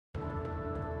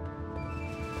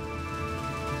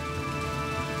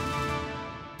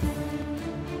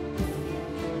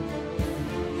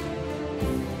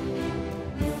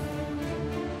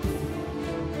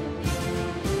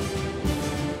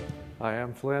I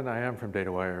am Flynn. I am from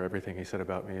DataWire. Everything he said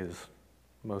about me is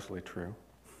mostly true.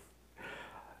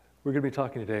 We're going to be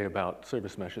talking today about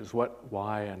service meshes, what,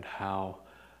 why, and how.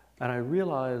 And I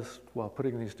realized while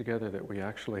putting these together that we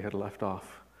actually had left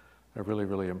off a really,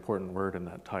 really important word in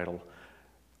that title.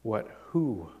 What,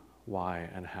 who, why,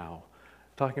 and how.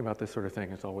 Talking about this sort of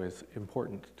thing is always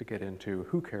important to get into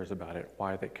who cares about it,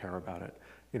 why they care about it,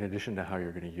 in addition to how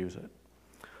you're going to use it.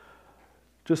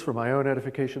 Just for my own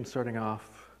edification starting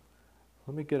off,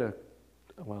 let me get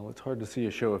well, it's hard to see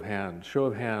a show of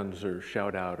hands or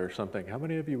shout out or something. How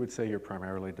many of you would say you're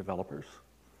primarily developers?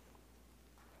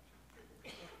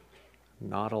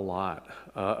 Not a lot.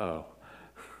 Uh-oh.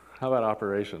 How about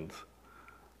operations?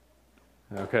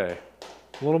 Okay.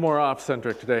 A little more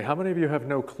ops-centric today. How many of you have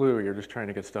no clue? You're just trying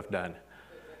to get stuff done.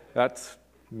 That's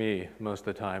me most of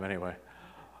the time anyway.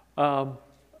 How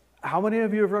many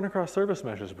of you have run across service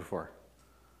meshes before?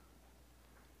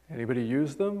 Anybody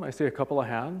use them? I see a couple of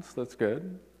hands. That's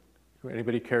good.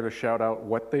 Anybody care to shout out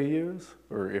what they use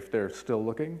or if they're still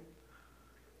looking?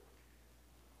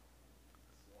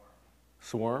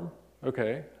 Swarm?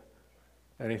 Okay.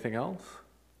 Anything else?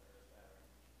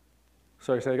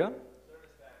 Sorry, say again?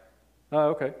 Oh,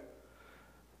 okay.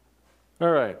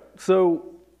 All right.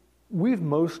 So we've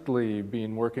mostly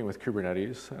been working with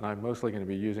Kubernetes, and I'm mostly going to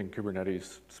be using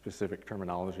Kubernetes specific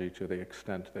terminology to the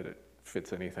extent that it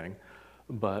fits anything.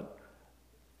 But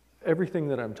everything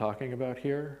that I'm talking about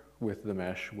here with the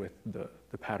mesh, with the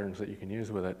patterns that you can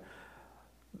use with it,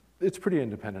 it's pretty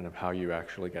independent of how you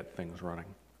actually get things running.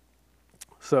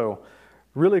 So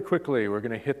really quickly, we're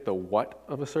going to hit the what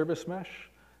of a service mesh,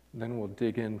 then we'll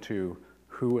dig into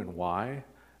who and why,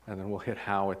 and then we'll hit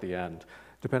how at the end.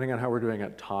 Depending on how we're doing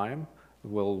at time,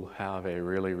 we'll have a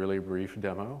really, really brief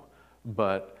demo,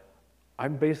 but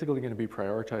I'm basically going to be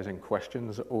prioritizing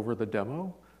questions over the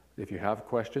demo. If you have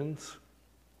questions,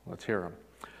 let's hear them.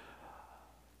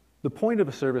 The point of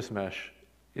a service mesh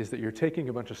is that you're taking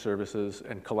a bunch of services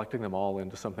and collecting them all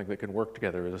into something that can work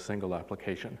together as a single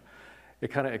application.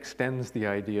 It kind of extends the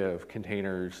idea of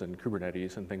containers and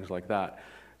Kubernetes and things like that.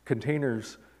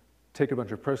 Containers take a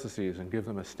bunch of processes and give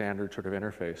them a standard sort of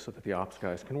interface so that the ops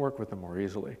guys can work with them more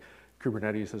easily.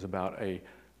 Kubernetes is about a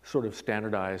sort of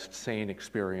standardized, sane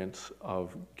experience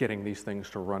of getting these things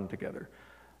to run together.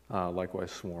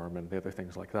 Likewise, Swarm and the other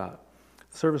things like that.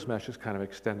 Service mesh is kind of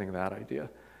extending that idea.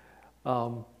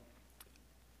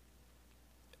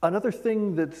 Another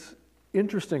thing that's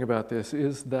interesting about this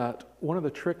is that one of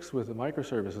the tricks with the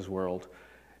microservices world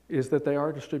is that they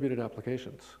are distributed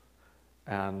applications.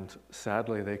 And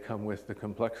sadly, they come with the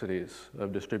complexities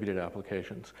of distributed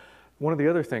applications. One of the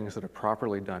other things that a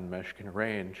properly done mesh can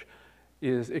arrange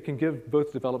is it can give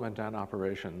both development and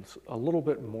operations a little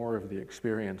bit more of the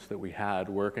experience that we had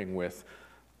working with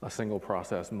a single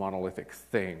process monolithic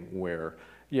thing where,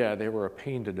 yeah, they were a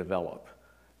pain to develop.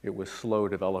 It was slow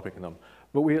developing them,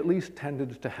 but we at least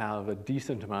tended to have a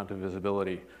decent amount of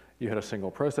visibility. You had a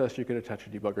single process, you could attach a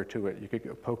debugger to it, you could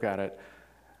go poke at it,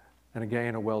 and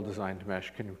again, a well-designed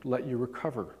mesh can let you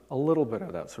recover a little bit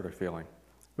of that sort of feeling.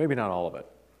 Maybe not all of it,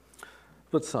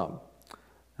 but some.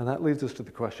 And that leads us to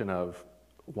the question of,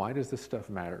 why does this stuff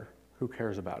matter? Who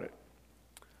cares about it?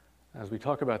 As we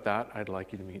talk about that, I'd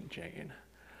like you to meet Jane.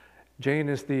 Jane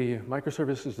is the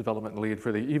microservices development lead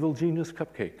for the Evil Genius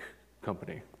Cupcake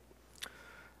Company,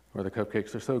 where the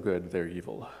cupcakes are so good, they're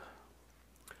evil.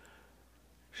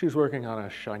 She's working on a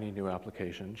shiny new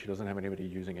application. She doesn't have anybody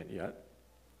using it yet.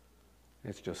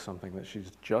 It's just something that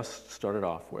she's just started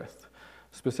off with.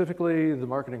 Specifically, the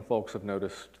marketing folks have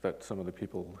noticed that some of the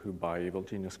people who buy Evil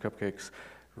Genius Cupcakes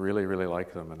really, really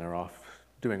like them, and they're off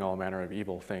doing all manner of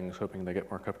evil things, hoping they get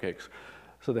more cupcakes.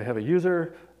 So they have a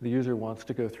user. The user wants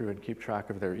to go through and keep track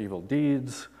of their evil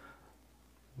deeds.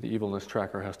 The evilness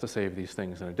tracker has to save these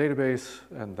things in a database,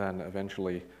 and then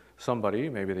eventually somebody,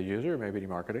 maybe the user, maybe the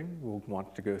marketing, will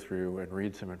want to go through and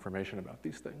read some information about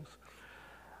these things.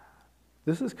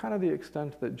 This is kind of the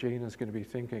extent that Jane is going to be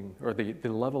thinking, or the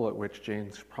level at which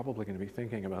Jane's probably going to be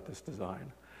thinking about this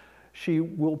design. She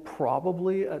will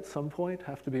probably, at some point,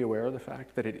 have to be aware of the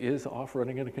fact that it is off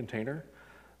running in a container,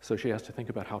 so she has to think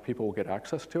about how people will get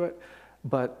access to it,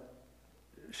 but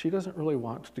she doesn't really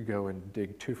want to go and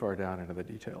dig too far down into the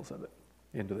details of it,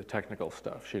 into the technical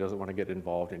stuff. She doesn't want to get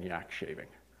involved in yak shaving.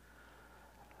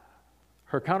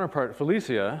 Her counterpart,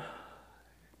 Felicia,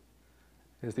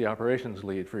 is the operations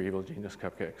lead for Evil Genius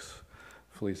Cupcakes.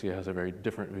 Felicia has a very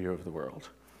different view of the world.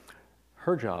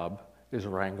 Her job is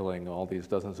wrangling all these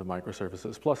dozens of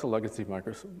microservices, plus a legacy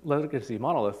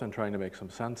monolith, and trying to make some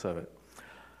sense of it.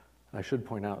 I should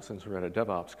point out, since we're at a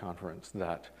DevOps conference,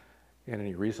 that in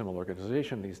any reasonable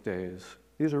organization these days,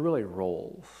 these are really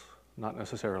roles. not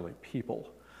necessarily people.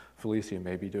 Felicia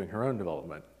may be doing her own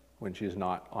development when she's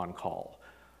not on call.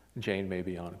 Jane may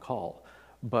be on call.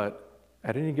 But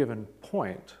at any given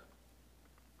point,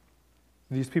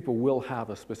 these people will have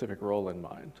a specific role in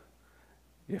mind.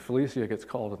 If Felicia gets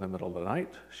called in the middle of the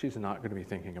night, she's not going to be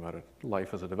thinking about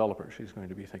life as a developer. She's going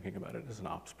to be thinking about it as an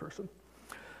ops person.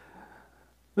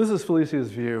 This is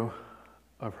Felicia's view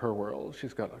of her world.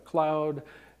 She's got a cloud.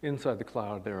 Inside the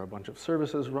cloud, there are a bunch of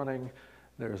services running.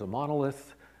 There's a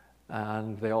monolith,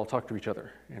 and they all talk to each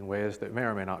other in ways that may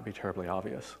or may not be terribly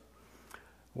obvious.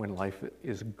 When life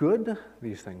is good,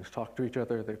 these things talk to each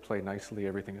other. They play nicely.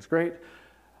 Everything is great.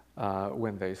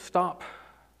 When they stop,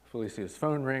 Felicia's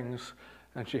phone rings,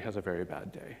 and she has a very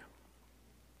bad day.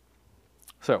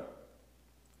 So,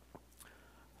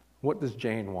 what does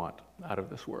Jane want out of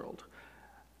this world?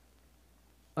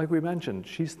 Like we mentioned,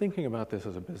 she's thinking about this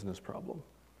as a business problem.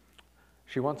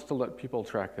 She wants to let people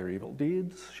track their evil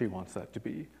deeds. She wants that to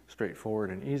be straightforward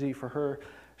and easy for her.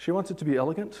 She wants it to be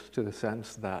elegant to the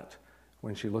sense that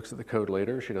when she looks at the code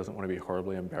later, she doesn't want to be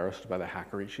horribly embarrassed by the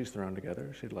hackery she's thrown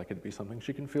together. She'd like it to be something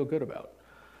she can feel good about.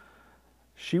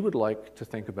 She would like to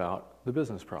think about the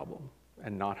business problem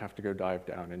and not have to go dive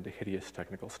down into hideous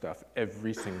technical stuff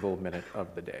every single minute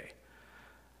of the day.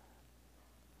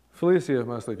 Felicia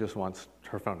mostly just wants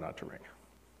her phone not to ring.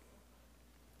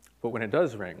 But when it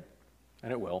does ring,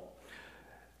 and it will,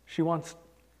 she wants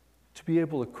to be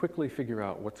able to quickly figure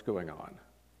out what's going on.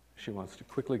 She wants to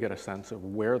quickly get a sense of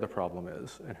where the problem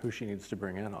is and who she needs to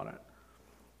bring in on it.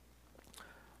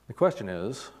 The question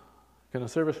is, can a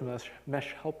service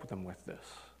mesh help them with this?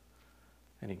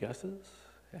 Any guesses?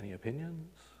 Any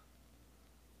opinions?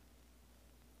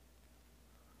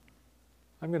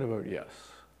 I'm going to vote yes.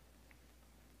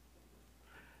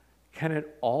 Can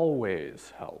it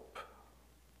always help?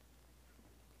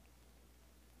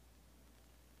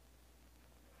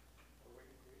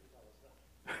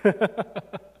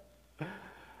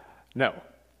 No.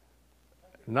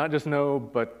 Not just no,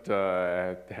 but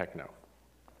heck no.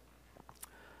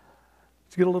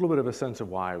 To get a little bit of a sense of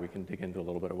why, we can dig into a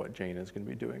little bit of what Jane is going to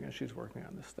be doing as she's working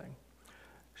on this thing.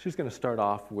 She's going to start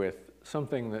off with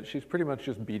something that she's pretty much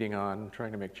just beating on,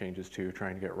 trying to make changes to,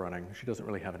 trying to get running. She doesn't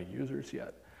really have any users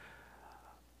yet.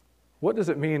 What does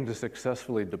it mean to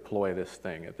successfully deploy this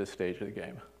thing at this stage of the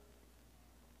game?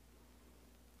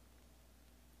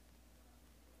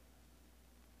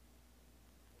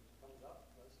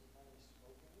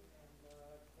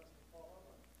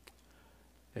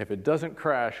 If it doesn't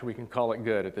crash, we can call it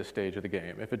good at this stage of the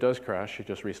game. If it does crash, she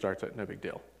just restarts it, no big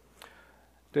deal.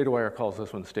 DataWire calls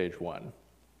this one stage 1.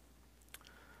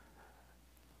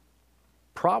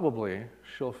 Probably,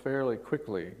 she'll fairly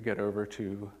quickly get over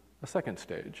to a second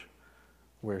stage,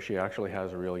 where she actually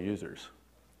has real users,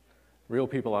 real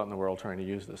people out in the world trying to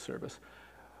use this service.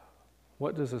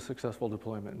 What does a successful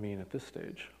deployment mean at this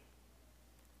stage?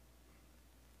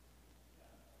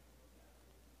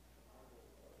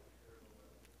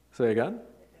 Say again?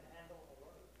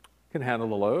 Can handle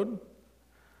the load.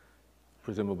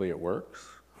 Presumably it works.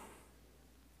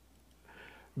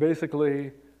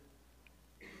 Basically,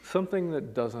 something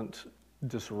that doesn't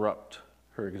disrupt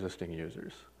her existing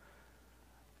users.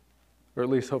 Or at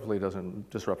least hopefully doesn't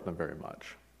disrupt them very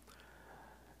much.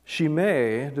 She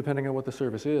may, depending on what the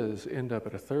service is, end up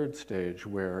at a third stage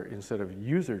where instead of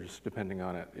users depending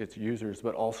on it, it's users,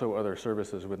 but also other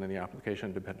services within the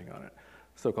application depending on it,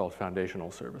 so-called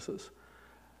foundational services.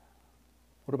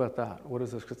 What about that? What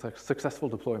does a successful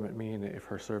deployment mean if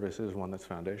her service is one that's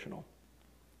foundational?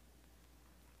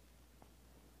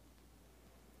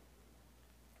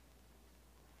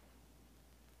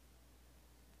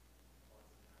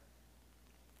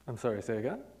 I'm sorry, say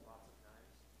again?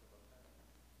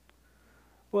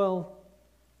 Well,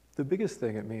 the biggest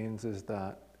thing it means is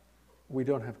that we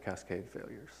don't have cascade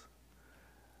failures.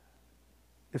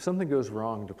 If something goes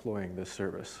wrong deploying this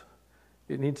service,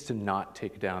 it needs to not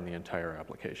take down the entire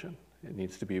application. It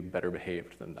needs to be better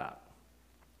behaved than that.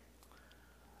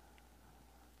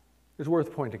 It's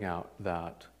worth pointing out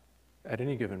that at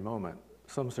any given moment,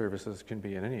 some services can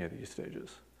be in any of these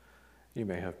stages. You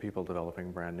may have people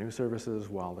developing brand new services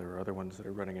while there are other ones that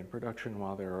are running in production,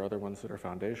 while there are other ones that are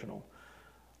foundational.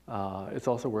 It's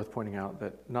also worth pointing out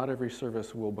that not every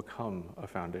service will become a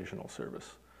foundational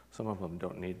service. Some of them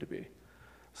don't need to be.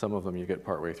 Some of them you get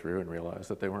partway through and realize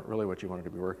that they weren't really what you wanted to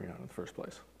be working on in the first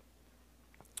place.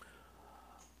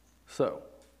 So,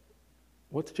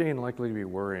 what's Jane likely to be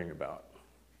worrying about?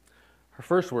 Her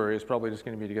first worry is probably just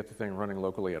going to be to get the thing running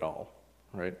locally at all,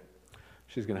 right?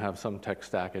 She's going to have some tech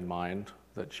stack in mind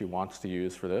that she wants to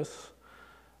use for this,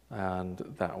 and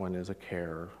that one is a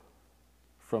care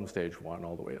from stage 1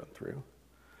 all the way on through.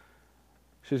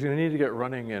 She's going to need to get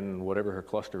running in whatever her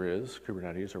cluster is,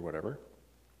 Kubernetes or whatever.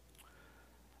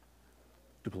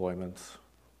 Deployments,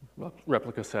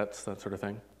 replica sets, that sort of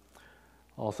thing.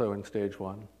 Also in stage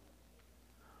 1.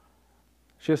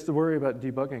 She has to worry about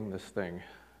debugging this thing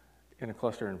in a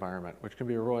cluster environment, which can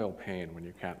be a royal pain when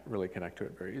you can't really connect to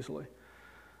it very easily.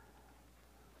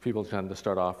 People tend to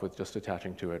start off with just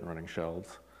attaching to it and running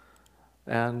shells.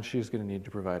 And she's going to need to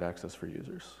provide access for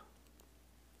users.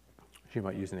 She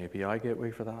might use an API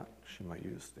gateway for that. She might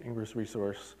use the Ingress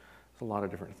resource. There's a lot of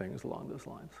different things along those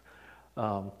lines.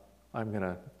 I'm going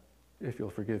to, if you'll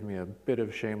forgive me, a bit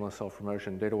of shameless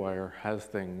self-promotion. DataWire has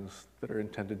things that are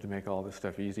intended to make all this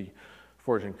stuff easy.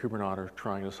 Forge and Kubernetes are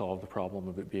trying to solve the problem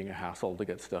of it being a hassle to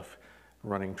get stuff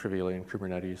running trivially in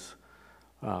Kubernetes.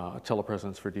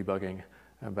 Telepresence for debugging,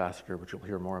 Ambassador, which you'll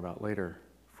hear more about later,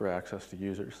 for access to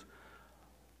users.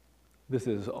 This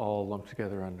is all lumped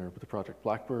together under the project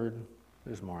Blackbird.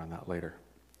 There's more on that later.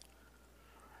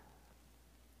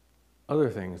 Other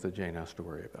things that Jane has to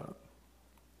worry about.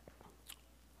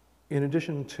 In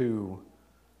addition to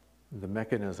the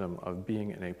mechanism of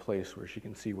being in a place where she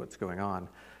can see what's going on,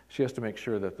 she has to make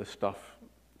sure that the stuff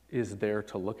is there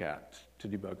to look at to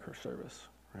debug her service,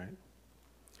 right?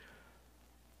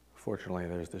 Fortunately,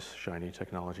 there's this shiny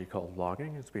technology called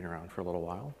logging. It's been around for a little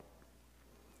while.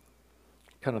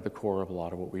 Kind of the core of a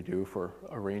lot of what we do for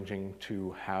arranging to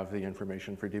have the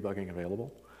information for debugging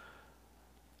available.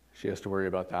 She has to worry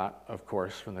about that, of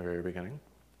course, from the very beginning.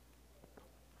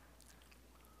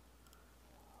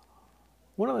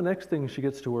 One of the next things she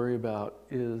gets to worry about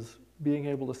is being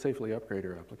able to safely upgrade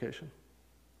her application.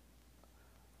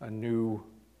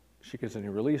 She gets a new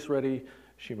release ready.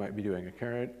 She might be doing a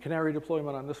canary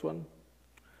deployment on this one.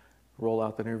 Roll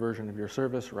out the new version of your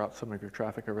service, route some of your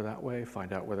traffic over that way,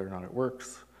 find out whether or not it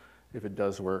works. If it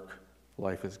does work,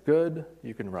 life is good.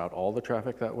 You can route all the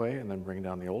traffic that way and then bring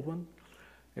down the old one.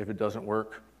 If it doesn't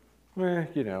work,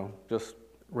 just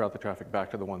route the traffic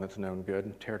back to the one that's known good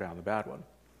and tear down the bad one.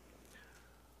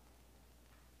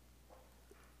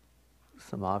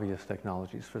 Some obvious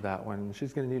technologies for that one.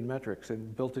 She's going to need metrics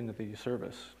built into the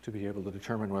service to be able to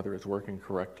determine whether it's working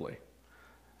correctly.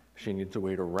 She needs a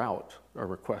way to route a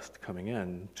request coming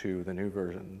in to the new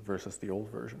version versus the old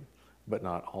version, but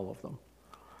not all of them.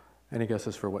 Any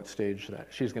guesses for what stage that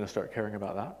she's going to start caring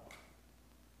about that?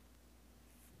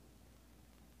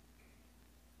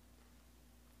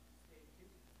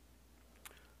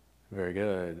 Very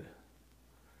good.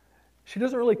 She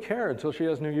doesn't really care until she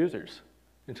has new users.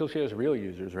 Until she has real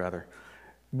users, rather.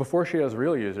 Before she has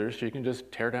real users, she can just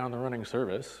tear down the running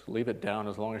service, leave it down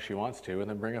as long as she wants to, and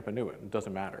then bring up a new one. It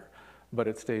doesn't matter. But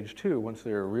at stage 2, once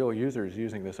there are real users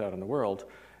using this out in the world,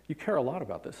 you care a lot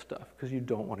about this stuff because you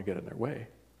don't want to get in their way.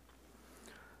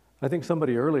 I think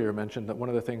somebody earlier mentioned that one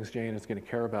of the things Jane is going to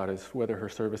care about is whether her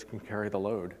service can carry the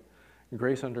load.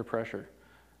 Grace under pressure.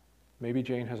 Maybe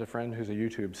Jane has a friend who's a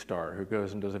YouTube star who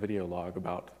goes and does a video log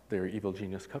about their evil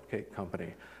genius cupcake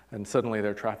company, and suddenly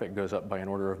their traffic goes up by an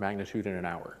order of magnitude in an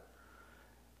hour.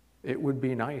 It would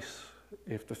be nice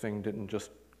if the thing didn't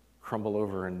just crumble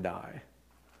over and die.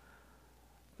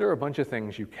 There are a bunch of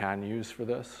things you can use for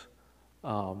this.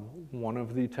 One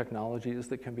of the technologies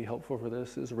that can be helpful for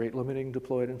this is rate limiting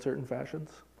deployed in certain fashions.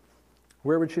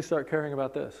 Where would she start caring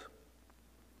about this?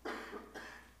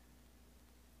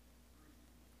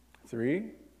 3?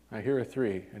 I hear a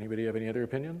 3. Anybody have any other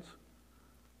opinions?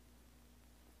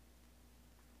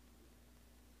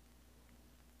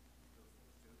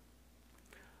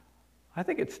 I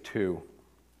think it's 2.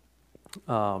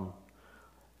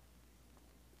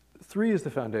 3 is the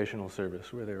foundational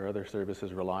service where there are other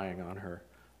services relying on her.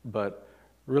 But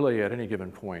really at any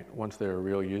given point, once there are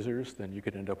real users, then you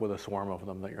could end up with a swarm of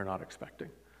them that you're not expecting.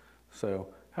 So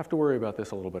have to worry about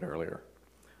this a little bit earlier.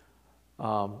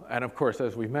 And of course,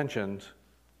 as we mentioned,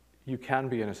 you can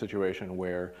be in a situation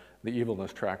where the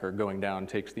evilness tracker going down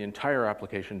takes the entire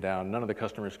application down. None of the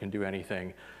customers can do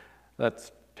anything.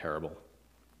 That's terrible.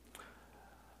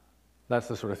 That's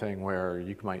the sort of thing where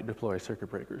you might deploy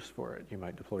circuit breakers for it. You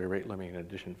might deploy rate limiting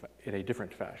in a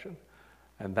different fashion.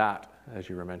 And that, as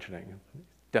you were mentioning,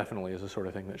 definitely is the sort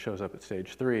of thing that shows up at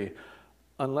stage 3,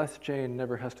 unless Jane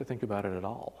never has to think about it at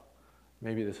all.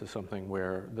 Maybe this is something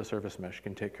where the service mesh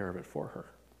can take care of it for her.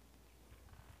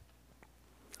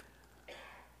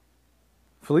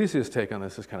 Felicia's take on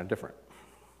this is kind of different.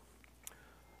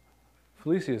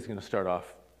 Felicia is going to start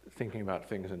off thinking about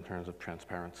things in terms of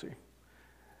transparency,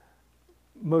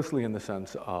 mostly in the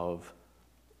sense of,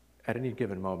 at any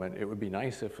given moment, it would be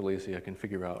nice if Felicia can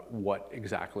figure out what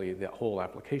exactly the whole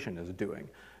application is doing.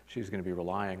 She's going to be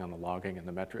relying on the logging and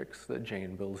the metrics that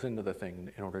Jane builds into the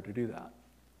thing in order to do that.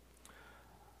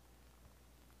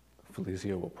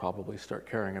 Felicia will probably start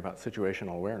caring about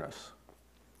situational awareness.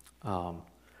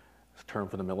 It's a term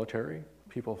for the military.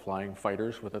 People flying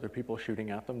fighters with other people shooting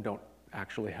at them don't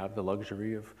actually have the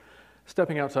luxury of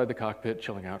stepping outside the cockpit,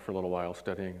 chilling out for a little while,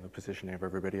 studying the positioning of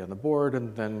everybody on the board,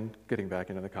 and then getting back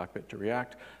into the cockpit to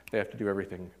react. They have to do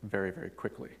everything very, very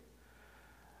quickly.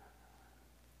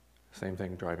 Same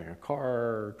thing driving a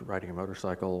car, riding a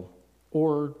motorcycle,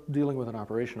 or dealing with an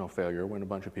operational failure when a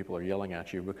bunch of people are yelling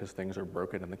at you because things are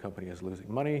broken and the company is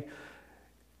losing money.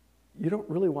 You don't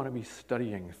really want to be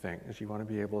studying things. You want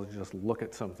to be able to just look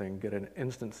at something, get an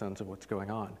instant sense of what's going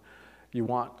on. You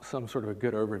want some sort of a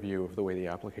good overview of the way the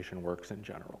application works in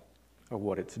general, of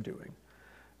what it's doing.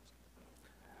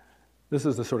 This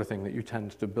is the sort of thing that you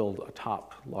tend to build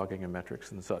atop logging and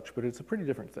metrics and such, but it's a pretty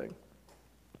different thing.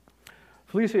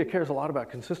 Felicia cares a lot about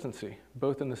consistency,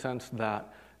 both in the sense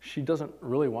that she doesn't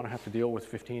really want to have to deal with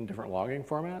 15 different logging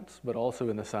formats, but also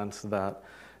in the sense that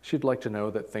she'd like to know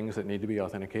that things that need to be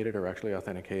authenticated are actually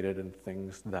authenticated, and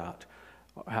things that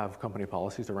have company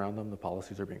policies around them, the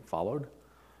policies are being followed.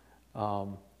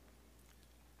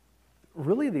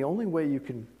 Really, the only way you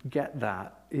can get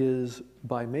that is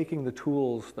by making the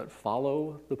tools that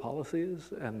follow the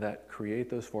policies and that create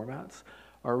those formats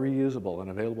are reusable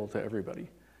and available to everybody.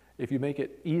 If you make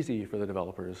it easy for the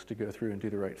developers to go through and do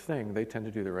the right thing, they tend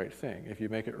to do the right thing. If you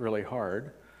make it really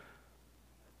hard,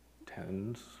 it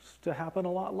tends to happen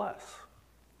a lot less.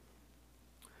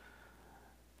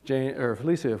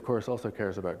 Felicia, of course, also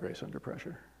cares about grace under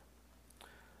pressure.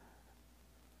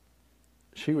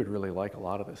 She would really like a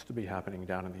lot of this to be happening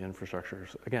down in the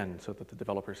infrastructures, again, so that the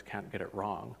developers can't get it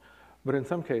wrong. But in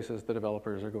some cases, the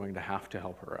developers are going to have to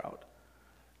help her out.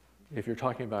 If you're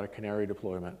talking about a canary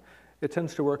deployment, it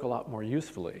tends to work a lot more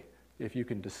usefully if you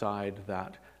can decide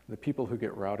that the people who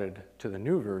get routed to the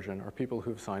new version are people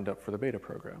who've signed up for the beta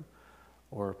program,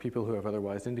 or people who have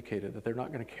otherwise indicated that they're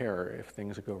not going to care if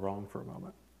things go wrong for a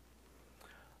moment.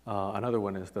 Another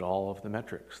one is that all of the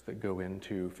metrics that go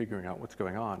into figuring out what's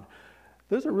going on,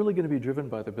 those are really going to be driven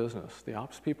by the business. The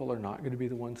ops people are not going to be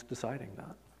the ones deciding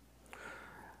that.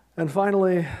 And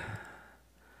finally,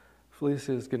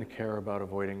 Felicia is going to care about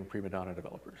avoiding prima donna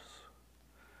developers.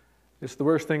 It's the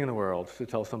worst thing in the world to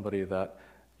tell somebody that,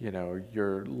 you know,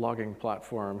 your logging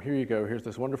platform, here you go, here's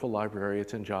this wonderful library,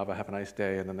 it's in Java, have a nice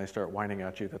day, and then they start whining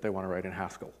at you that they want to write in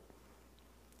Haskell.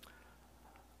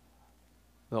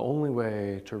 The only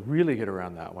way to really get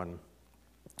around that one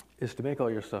is to make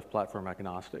all your stuff platform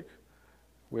agnostic,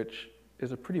 which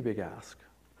is a pretty big ask.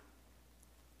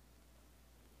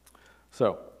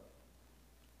 So,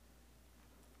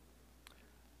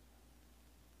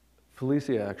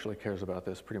 Felicia actually cares about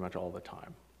this pretty much all the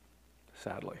time,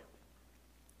 sadly.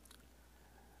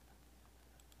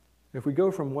 If we go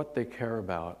from what they care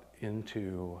about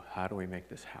into how do we make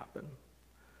this happen,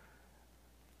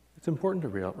 it's important to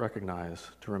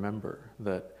recognize, to remember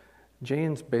that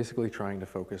Jane's basically trying to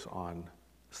focus on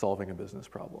solving a business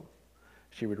problem.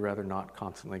 She would rather not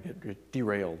constantly get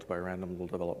derailed by random little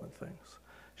development things.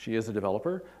 She is a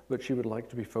developer, but she would like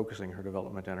to be focusing her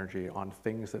development energy on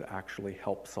things that actually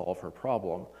help solve her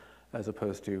problem, as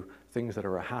opposed to things that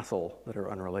are a hassle that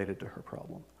are unrelated to her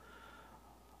problem.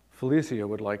 Felicia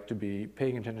would like to be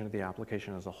paying attention to the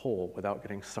application as a whole without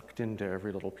getting sucked into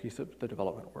every little piece of the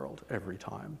development world every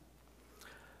time.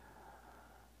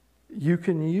 You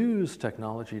can use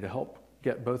technology to help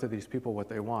get both of these people what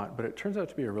they want, but it turns out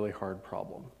to be a really hard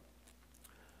problem.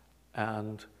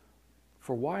 And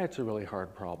for why it's a really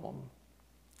hard problem,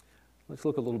 let's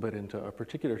look a little bit into a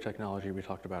particular technology we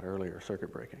talked about earlier,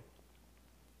 circuit breaking.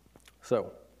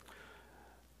 So,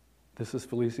 this is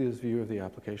Felicia's view of the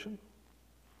application.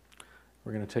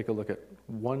 We're going to take a look at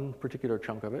one particular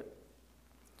chunk of it.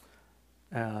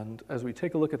 And as we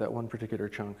take a look at that one particular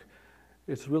chunk,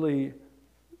 it's really,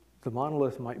 the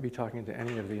monolith might be talking to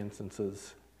any of the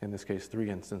instances, in this case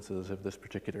 3 instances of this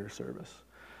particular service.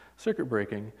 Circuit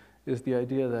breaking is the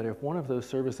idea that if one of those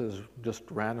services just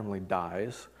randomly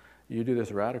dies, you do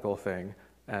this radical thing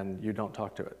and you don't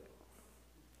talk to it.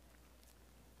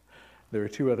 There are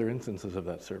 2 other instances of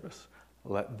that service.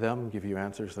 Let them give you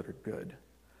answers that are good.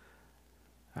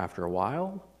 After a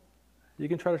while, you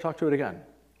can try to talk to it again,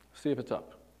 see if it's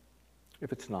up.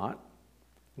 If it's not,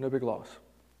 no big loss.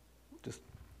 Just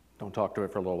don't talk to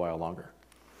it for a little while longer.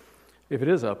 If it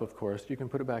is up, of course, you can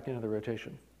put it back into the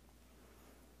rotation.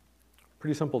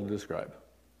 Pretty simple to describe.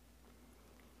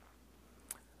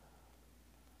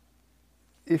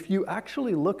 If you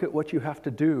actually look at what you have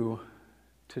to do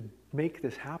to make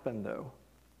this happen, though,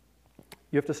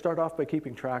 you have to start off by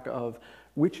keeping track of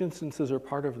which instances are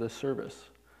part of this service.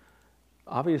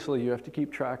 Obviously, you have to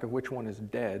keep track of which one is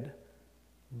dead,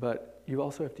 but you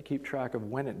also have to keep track of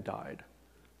when it died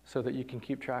so that you can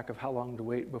keep track of how long to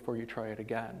wait before you try it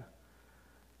again.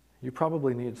 You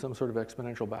probably need some sort of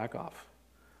exponential backoff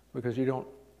because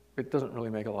it doesn't really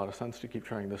make a lot of sense to keep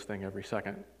trying this thing every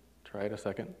second. Try it a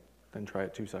second, then try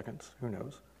it 2 seconds, who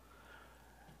knows?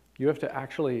 You have to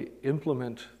actually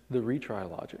implement the retry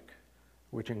logic,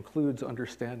 which includes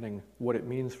understanding what it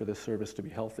means for this service to be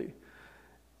healthy.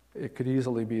 It could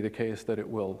easily be the case that it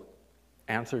will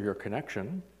answer your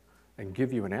connection and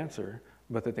give you an answer,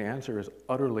 but that the answer is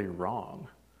utterly wrong.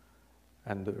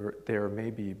 And there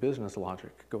may be business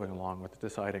logic going along with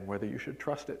deciding whether you should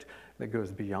trust it that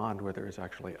goes beyond whether it's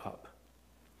actually up.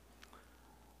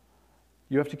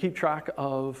 You have to keep track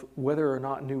of whether or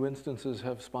not new instances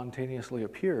have spontaneously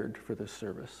appeared for this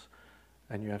service.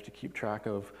 And you have to keep track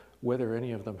of whether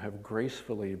any of them have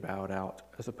gracefully bowed out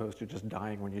as opposed to just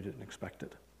dying when you didn't expect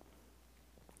it.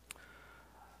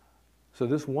 So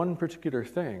this one particular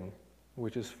thing,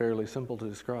 which is fairly simple to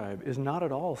describe, is not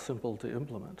at all simple to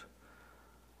implement.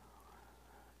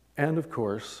 And of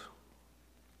course,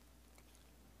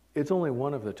 it's only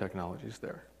one of the technologies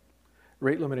there.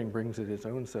 Rate limiting brings it its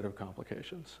own set of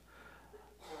complications.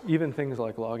 Even things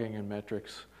like logging and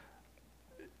metrics,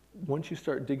 once you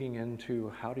start digging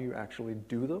into how do you actually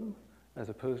do them, as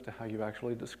opposed to how you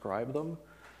actually describe them,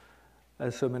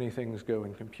 as so many things go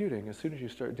in computing, as soon as you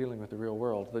start dealing with the real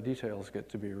world, the details get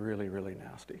to be really, really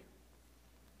nasty.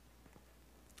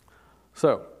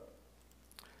 So,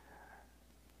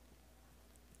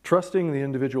 trusting the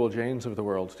individual Janes of the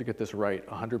world to get this right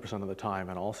 100% of the time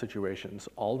in all situations,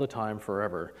 all the time,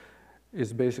 forever,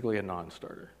 is basically a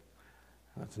non-starter.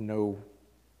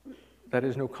 That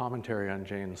is no commentary on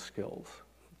Jane's skills.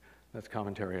 That's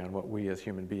commentary on what we as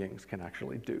human beings can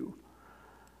actually do.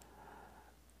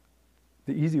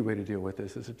 The easy way to deal with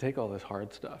this is to take all this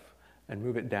hard stuff and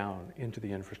move it down into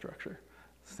the infrastructure.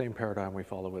 Same paradigm we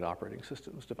follow with operating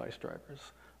systems, device drivers,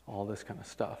 all this kind of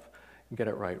stuff. Get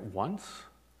it right once,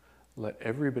 let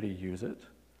everybody use it,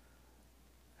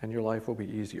 and your life will be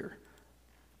easier.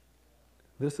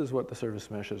 This is what the service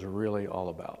mesh is really all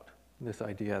about. This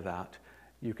idea that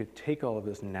you could take all of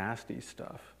this nasty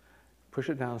stuff, push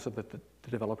it down so that the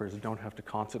developers don't have to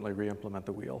constantly re-implement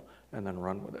the wheel and then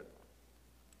run with it.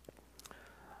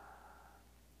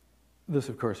 This,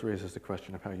 of course, raises the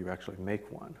question of how you actually make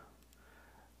one.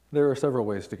 There are several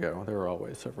ways to go. There are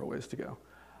always several ways to go.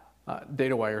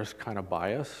 DataWire's kind of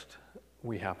biased.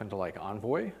 We happen to like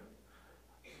Envoy,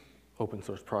 open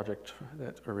source project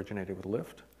that originated with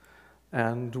Lyft.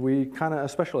 And we kind of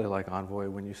especially like Envoy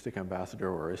when you stick Ambassador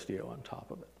or Istio on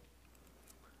top of it.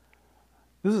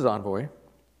 This is Envoy.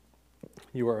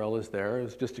 URL is there.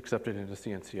 It's just accepted into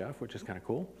CNCF, which is kind of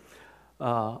cool.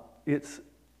 It's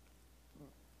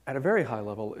at a very high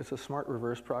level, it's a smart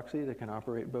reverse proxy that can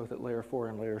operate both at layer 4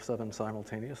 and layer 7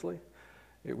 simultaneously.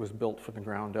 It was built from the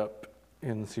ground up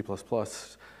in C++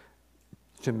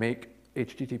 to make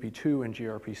HTTP2 and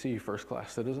gRPC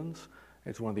first-class citizens.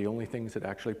 It's one of the only things that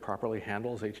actually properly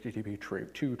handles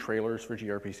HTTP2 trailers for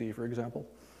gRPC, for example.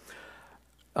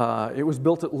 It was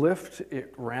built at Lyft.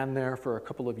 It ran there for a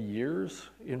couple of years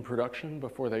in production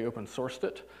before they open sourced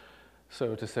it.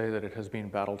 So to say that it has been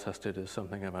battle tested is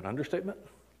something of an understatement.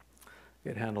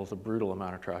 It handles a brutal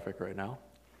amount of traffic right now.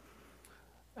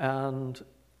 And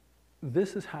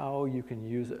this is how you can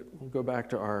use it. We'll go back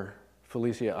to our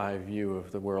Felicia I view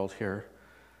of the world here.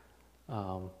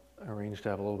 Arranged to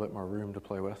have a little bit more room to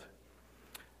play with.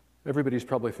 Everybody's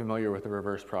probably familiar with the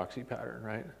reverse proxy pattern,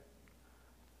 right?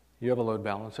 You have a load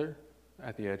balancer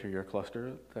at the edge of your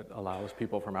cluster that allows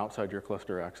people from outside your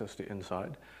cluster access to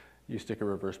inside. You stick a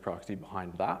reverse proxy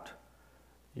behind that.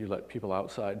 You let people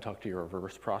outside talk to your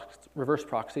reverse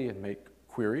proxy and make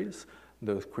queries.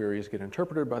 Those queries get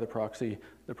interpreted by the proxy.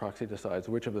 The proxy decides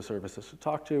which of the services to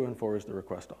talk to and forwards the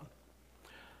request on.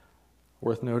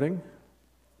 Worth noting,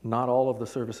 not all of the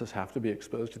services have to be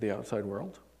exposed to the outside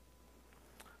world.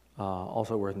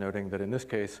 Also worth noting that in this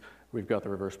case, we've got the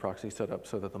reverse proxy set up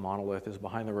so that the monolith is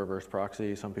behind the reverse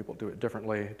proxy. Some people do it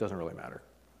differently. It doesn't really matter.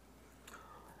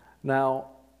 Now,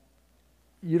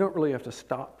 you don't really have to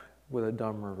stop with a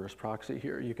dumb reverse proxy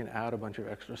here. You can add a bunch of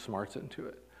extra smarts into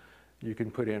it. You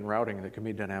can put in routing that can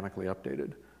be dynamically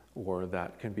updated, or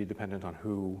that can be dependent on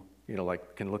who,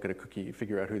 like can look at a cookie,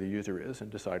 figure out who the user is, and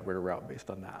decide where to route based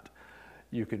on that.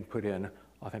 You can put in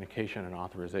authentication and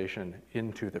authorization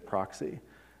into the proxy.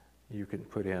 You can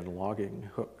put in logging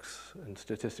hooks and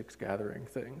statistics gathering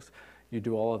things. You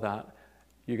do all of that,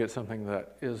 you get something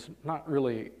that is not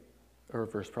really a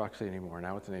reverse proxy anymore.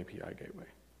 Now it's an API gateway.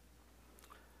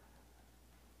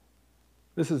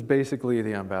 This is basically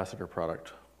the Ambassador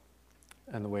product.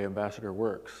 And the way Ambassador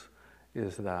works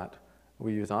is that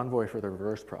we use Envoy for the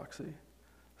reverse proxy,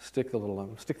 stick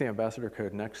the ambassador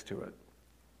code next to it,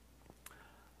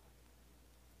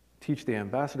 teach the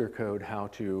ambassador code how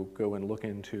to go and look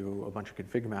into a bunch of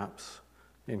config maps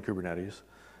in Kubernetes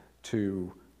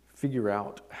to figure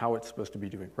out how it's supposed to be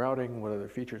doing routing, what other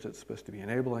features it's supposed to be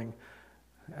enabling.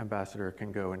 Ambassador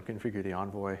can go and configure the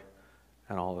Envoy,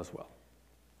 and all is well.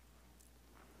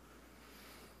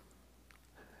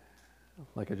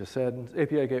 Like I just said,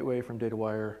 API gateway from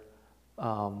DataWire.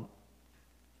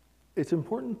 It's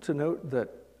important to note that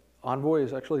Envoy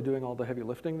is actually doing all the heavy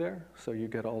lifting there, so you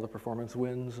get all the performance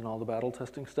wins and all the battle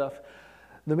testing stuff.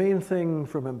 The main thing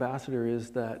from Ambassador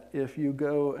is that if you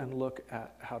go and look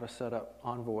at how to set up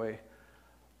Envoy,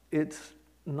 it's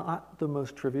not the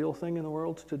most trivial thing in the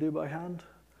world to do by hand.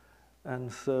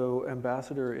 And so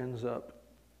Ambassador ends up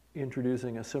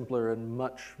introducing a simpler and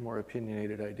much more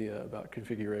opinionated idea about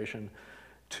configuration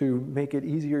to make it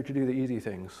easier to do the easy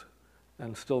things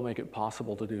and still make it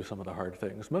possible to do some of the hard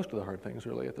things, most of the hard things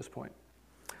really at this point.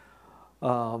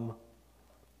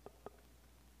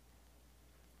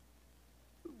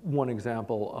 One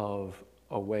example of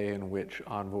a way in which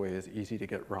Envoy is easy to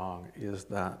get wrong is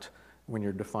that when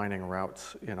you're defining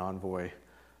routes in Envoy,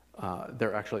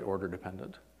 they're actually order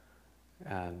dependent.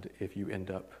 And if you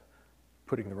end up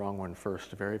putting the wrong one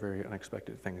first, very, very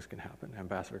unexpected things can happen.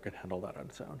 Ambassador can handle that on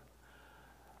its own.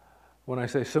 When I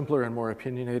say simpler and more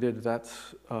opinionated,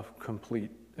 that's a complete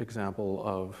example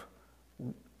of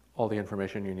all the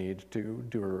information you need to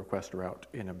do a request route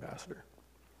in Ambassador.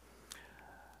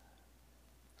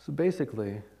 So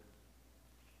basically,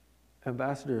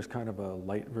 Ambassador is kind of a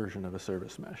light version of a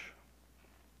service mesh.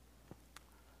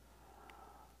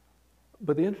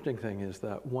 But the interesting thing is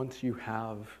that once you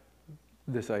have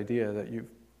this idea that you've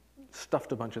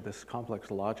stuffed a bunch of this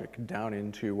complex logic down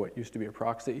into what used to be a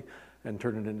proxy and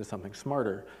turned it into something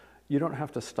smarter, you don't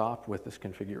have to stop with this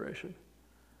configuration.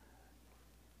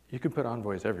 You can put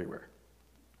envoys everywhere.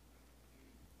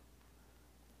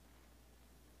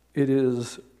 It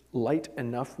is light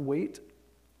enough weight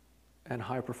and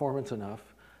high performance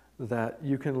enough that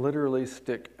you can literally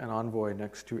stick an envoy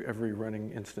next to every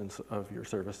running instance of your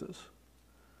services.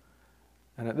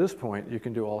 And at this point, you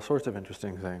can do all sorts of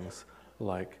interesting things,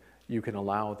 like you can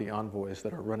allow the envoys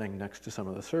that are running next to some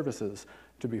of the services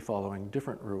to be following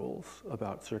different rules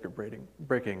about circuit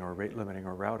breaking or rate limiting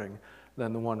or routing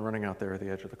than the one running out there at the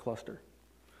edge of the cluster.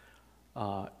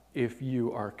 If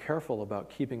you are careful about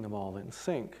keeping them all in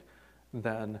sync,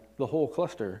 then the whole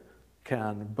cluster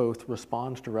can both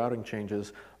respond to routing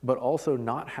changes, but also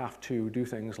not have to do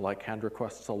things like hand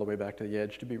requests all the way back to the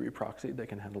edge to be reproxied. They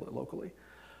can handle it locally.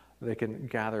 They can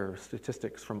gather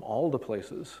statistics from all the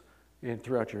places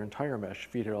throughout your entire mesh,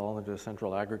 feed it all into a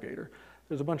central aggregator.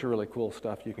 There's a bunch of really cool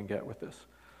stuff you can get with this.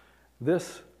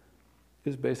 This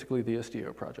is basically the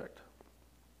Istio project.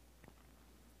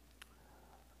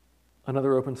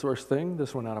 Another open source thing,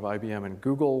 this one out of IBM and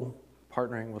Google,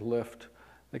 partnering with Lyft.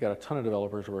 They got a ton of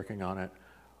developers working on it.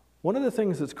 One of the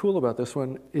things that's cool about this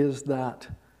one is that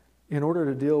in order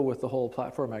to deal with the whole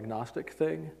platform agnostic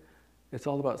thing, it's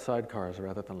all about sidecars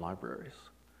rather than libraries.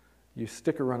 You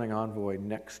stick a running Envoy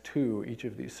next to each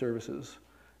of these services,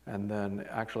 and then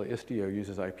actually Istio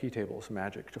uses IP tables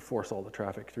magic to force all the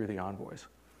traffic through the envoys.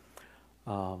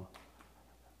 The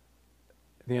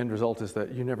end result is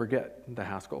that you never get the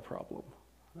Haskell problem.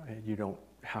 Right? You don't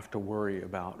have to worry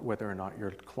about whether or not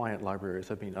your client libraries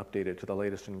have been updated to the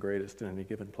latest and greatest in any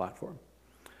given platform.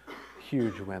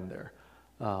 Huge win there.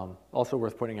 Also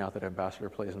worth pointing out that Ambassador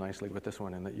plays nicely with this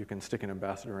one in that you can stick an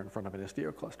Ambassador in front of an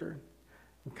Istio cluster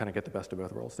and kind of get the best of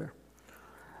both worlds there.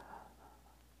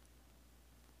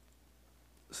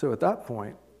 So at that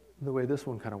point, the way this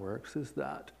one kind of works is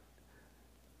that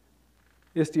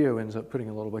Istio ends up putting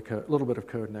a little bit of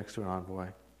code next to an envoy.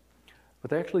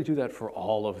 But they actually do that for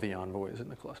all of the envoys in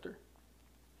the cluster.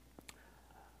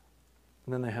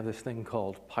 And then they have this thing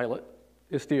called pilot.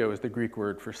 Istio is the Greek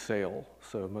word for sail,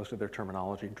 so most of their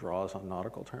terminology draws on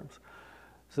nautical terms.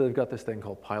 So they've got this thing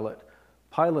called pilot.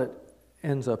 Pilot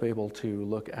ends up able to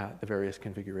look at the various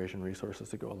configuration resources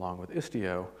that go along with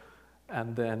Istio,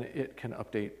 and then it can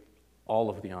update all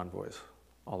of the envoys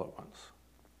all at once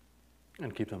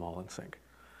and keep them all in sync.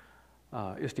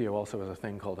 Istio also has a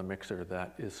thing called a mixer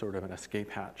that is sort of an escape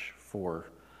hatch for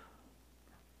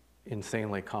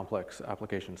insanely complex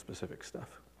application-specific stuff.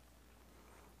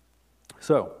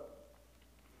 So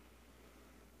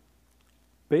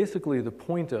basically, the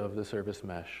point of the service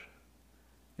mesh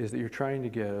is that you're trying to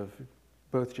give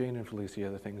both Jane and Felicia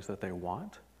the things that they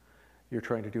want. You're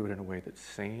trying to do it in a way that's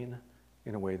sane,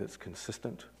 in a way that's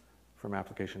consistent from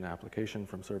application to application,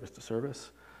 from service to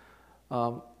service.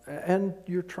 And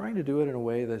you're trying to do it in a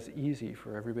way that's easy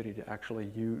for everybody to actually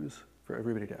use, for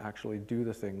everybody to actually do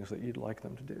the things that you'd like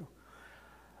them to do.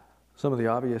 Some of the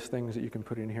obvious things that you can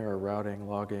put in here are routing,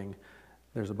 logging.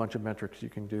 There's a bunch of metrics you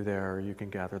can do there. You can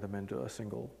gather them into a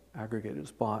single aggregated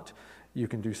spot. You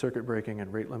can do circuit breaking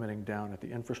and rate limiting down at the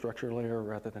infrastructure layer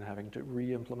rather than having to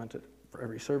re-implement it for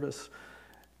every service.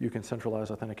 You can centralize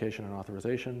authentication and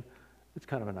authorization. It's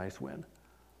kind of a nice win.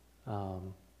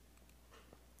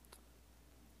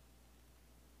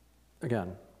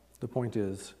 Again, the point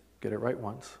is, get it right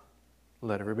once,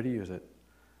 let everybody use it,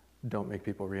 don't make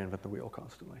people reinvent the wheel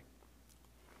constantly.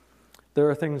 There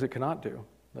are things it cannot do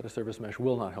that a service mesh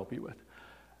will not help you with.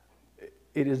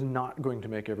 It is not going to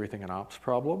make everything an ops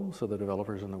problem, so the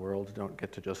developers in the world don't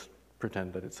get to just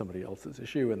pretend that it's somebody else's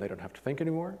issue and they don't have to think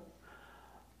anymore.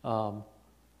 Some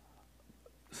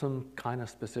kind of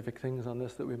specific things on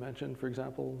this that we mentioned, for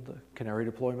example, the canary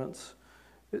deployments.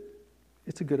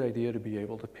 It's a good idea to be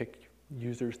able to pick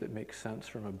users that make sense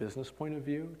from a business point of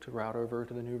view to route over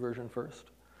to the new version first.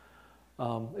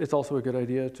 It's also a good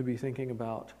idea to be thinking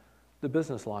about the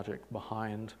business logic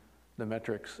behind the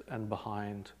metrics and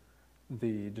behind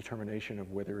the determination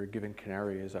of whether a given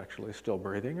canary is actually still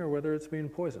breathing or whether it's being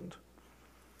poisoned.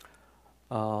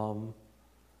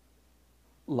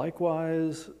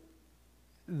 Likewise,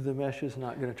 the mesh is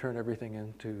not going to turn everything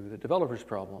into the developer's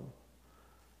problem.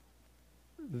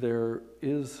 There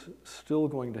is still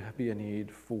going to be a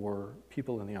need for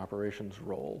people in the operations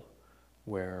role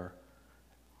where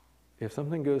if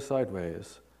something goes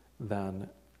sideways, then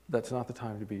that's not the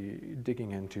time to be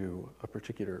digging into a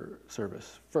particular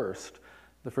service first.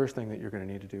 The first thing that you're going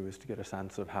to need to do is to get a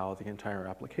sense of how the entire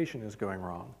application is going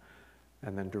wrong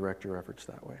and then direct your efforts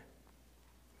that way.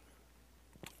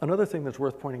 Another thing that's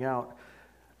worth pointing out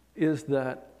is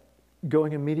that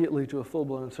going immediately to a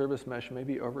full-blown service mesh may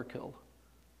be overkill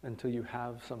until you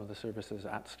have some of the services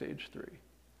at stage 3.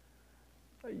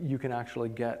 You can actually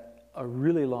get a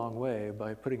really long way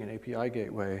by putting an API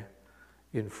gateway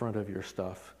in front of your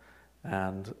stuff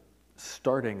and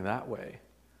starting that way,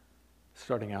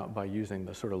 starting out by using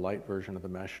the sort of light version of the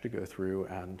mesh to go through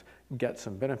and get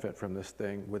some benefit from this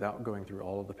thing without going through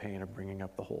all of the pain of bringing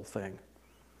up the whole thing.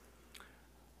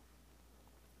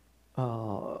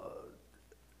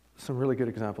 Some really good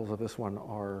examples of this one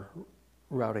are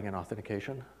routing and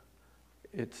authentication.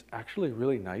 It's actually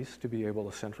really nice to be able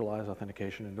to centralize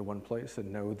authentication into one place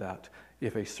and know that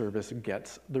if a service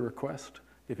gets the request,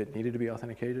 if it needed to be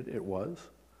authenticated, it was.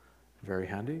 Very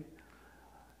handy.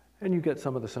 And you get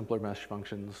some of the simpler mesh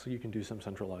functions. You can do some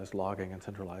centralized logging and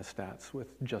centralized stats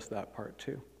with just that part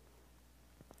too.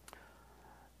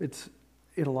 It's,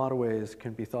 in a lot of ways,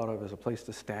 can be thought of as a place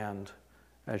to stand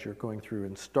as you're going through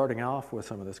and starting off with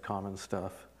some of this common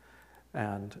stuff.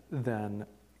 And then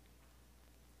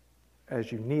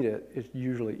as you need it, it's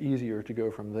usually easier to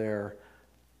go from there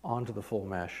onto the full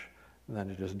mesh than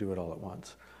to just do it all at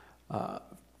once.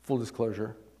 Full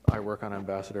disclosure, I work on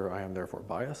Ambassador. I am therefore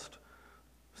biased.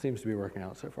 Seems to be working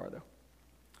out so far, though.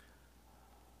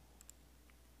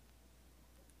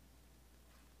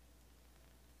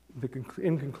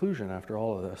 In conclusion, after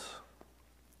all of this,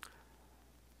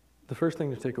 the first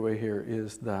thing to take away here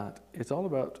is that it's all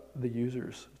about the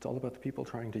users. It's all about the people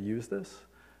trying to use this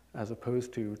as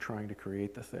opposed to trying to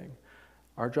create the thing.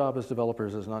 Our job as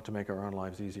developers is not to make our own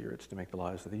lives easier. It's to make the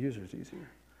lives of the users easier.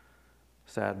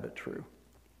 Sad but true.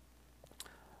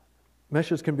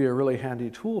 Meshes can be a really handy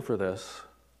tool for this,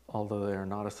 although they are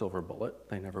not a silver bullet.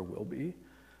 They never will be.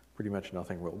 Pretty much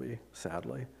nothing will be,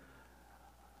 sadly.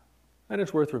 And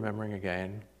it's worth remembering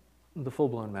again, the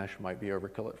full-blown mesh might be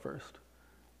overkill at first.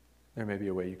 There may be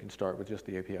a way you can start with just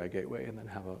the API gateway and then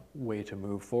have a way to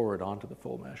move forward onto the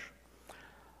full mesh.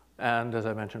 And as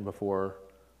I mentioned before,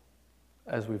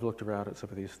 as we've looked around at some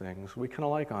of these things, we kind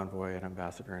of like Envoy and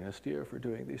Ambassador and Istio for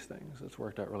doing these things. It's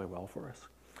worked out really well for us.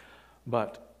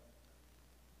 But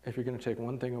if you're going to take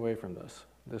one thing away from this,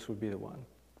 this would be the one.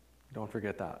 Don't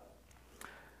forget that.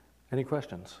 Any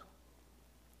questions?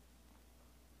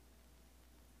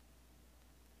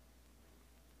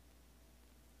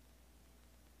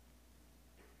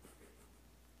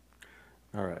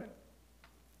 All right.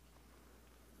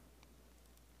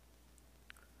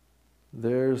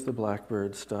 There's the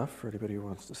Blackbird stuff for anybody who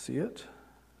wants to see it.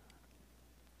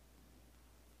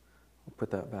 I'll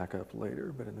put that back up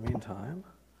later, but in the meantime,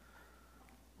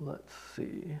 let's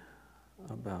see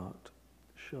about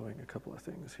showing a couple of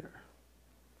things here.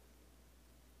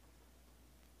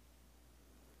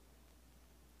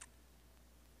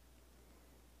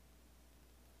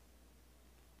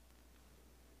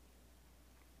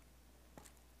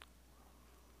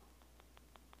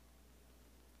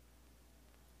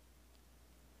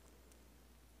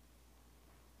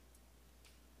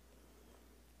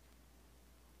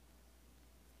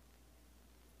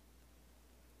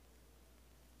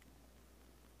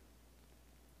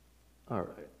 All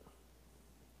right.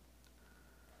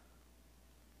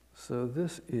 So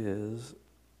this is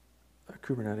a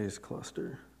Kubernetes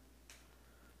cluster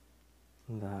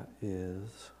that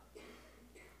is,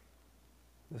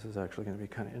 this is actually going to be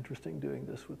kind of interesting doing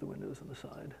this with the windows on the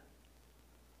side.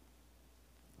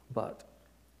 But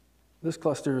this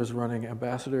cluster is running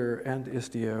Ambassador and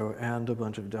Istio and a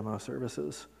bunch of demo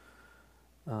services.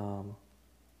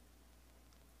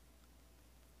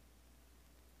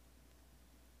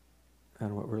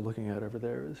 And what we're looking at over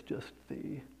there is just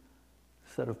the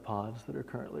set of pods that are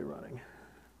currently running.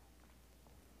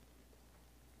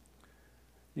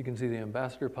 You can see the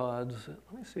Ambassador pods.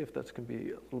 Let me see if that's going to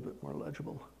be a little bit more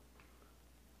legible.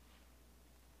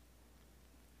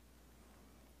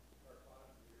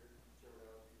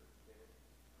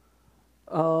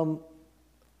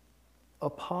 A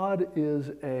pod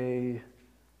is a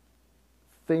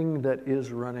thing that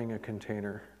is running a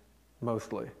container,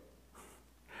 mostly.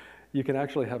 You can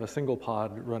actually have a single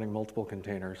pod running multiple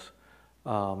containers.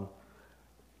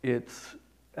 It's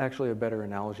actually a better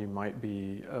analogy might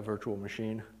be a virtual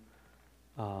machine.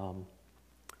 And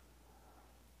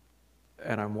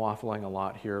I'm waffling a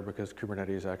lot here because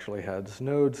Kubernetes actually has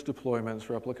nodes, deployments,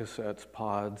 replica sets,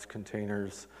 pods,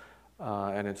 containers,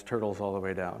 and it's turtles all the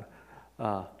way down.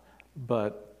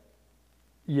 But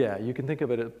yeah, you can think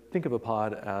of a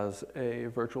pod as a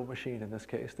virtual machine in this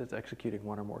case that's executing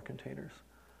one or more containers.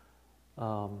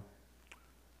 I'll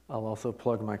also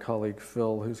plug my colleague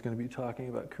Phil, who's going to be talking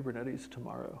about Kubernetes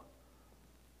tomorrow.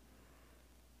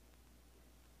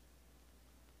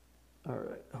 All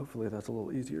right, hopefully that's a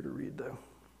little easier to read though.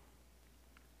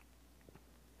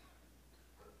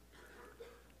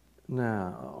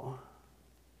 Now,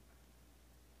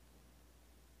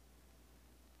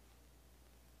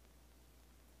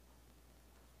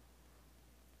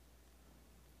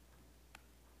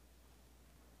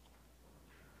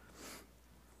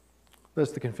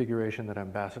 that's the configuration that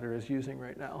Ambassador is using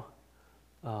right now.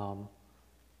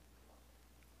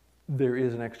 There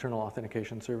is an external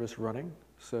authentication service running,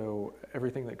 so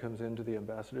everything that comes into the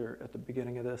Ambassador at the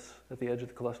beginning of this, at the edge of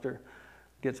the cluster,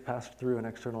 gets passed through an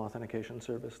external authentication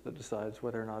service that decides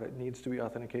whether or not it needs to be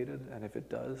authenticated, and if it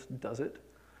does it.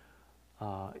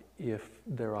 If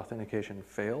their authentication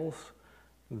fails,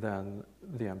 then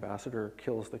the Ambassador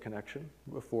kills the connection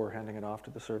before handing it off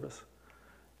to the service.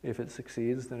 If it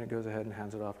succeeds, then it goes ahead and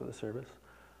hands it off to the service.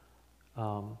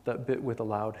 That bit with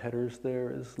allowed headers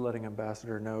there is letting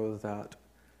Ambassador know that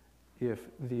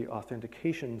if the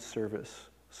authentication service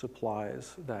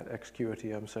supplies that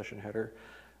XQOTM session header,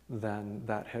 then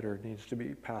that header needs to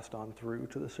be passed on through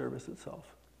to the service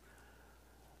itself.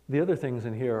 The other things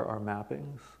in here are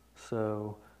mappings.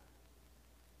 So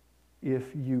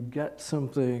if you get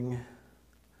something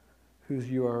whose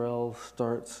URL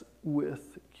starts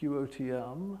with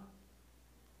QOTM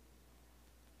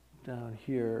down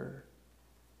here,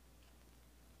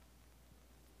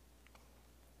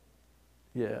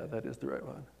 yeah, that is the right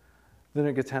one. Then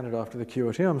it gets handed off to the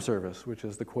QOTM service, which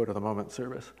is the quote of the moment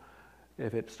service.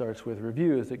 If it starts with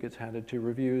reviews, it gets handed to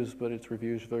reviews, but it's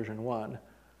reviews version 1.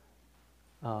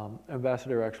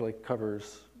 Ambassador actually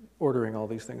covers ordering all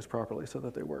these things properly so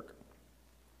that they work.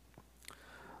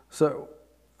 So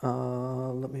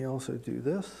let me also do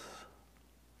this.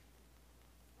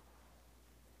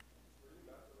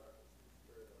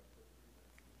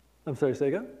 I'm sorry, say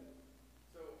again?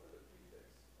 So for the prefix,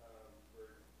 where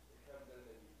it comes in and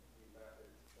you map it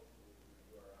ultimately to the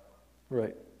URL.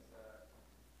 Right. Is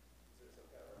there some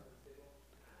kind of reference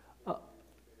table?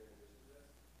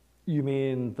 You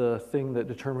mean the thing that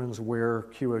determines where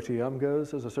QOTM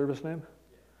goes as a service name?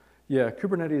 Yeah,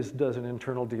 Kubernetes does an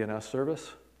internal DNS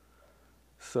service.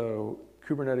 So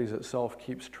Kubernetes itself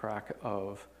keeps track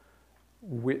of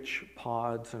which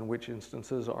pods and which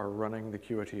instances are running the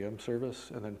QOTM service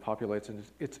and then populates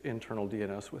its internal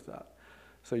DNS with that.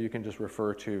 So you can just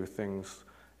refer to things,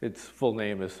 its full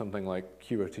name is something like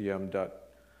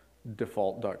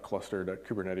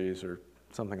QOTM.default.cluster.kubernetes or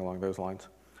something along those lines.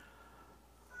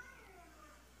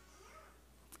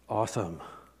 Awesome.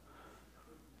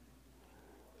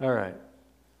 All right.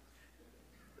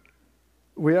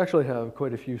 We actually have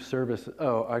quite a few services.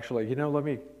 Oh, actually, you know, let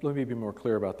me be more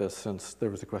clear about this since there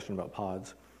was a question about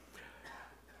pods.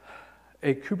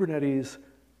 A Kubernetes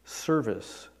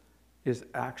service is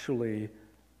actually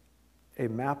a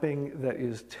mapping that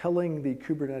is telling the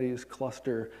Kubernetes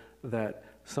cluster that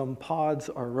some pods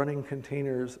are running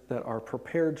containers that are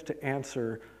prepared to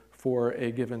answer for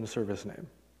a given service name.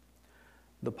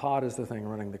 The pod is the thing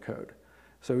running the code.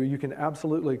 So you can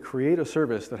absolutely create a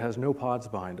service that has no pods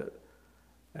behind it.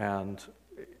 And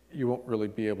you won't really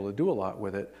be able to do a lot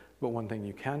with it, but one thing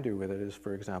you can do with it is,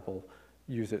 for example,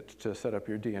 use it to set up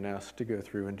your DNS to go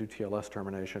through and do TLS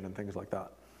termination and things like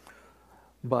that.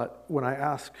 But when I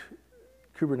ask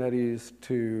Kubernetes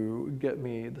to get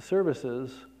me the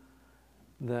services,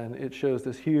 then it shows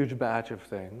this huge batch of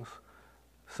things,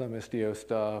 some Istio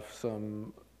stuff,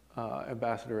 some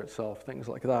Ambassador itself, things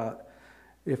like that.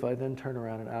 If I then turn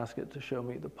around and ask it to show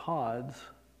me the pods,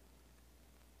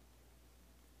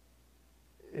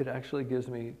 it actually gives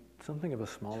me something of a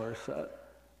smaller set,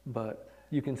 but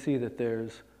you can see that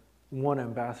there's one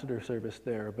Ambassador service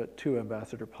there, but 2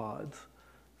 Ambassador pods,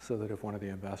 so that if one of the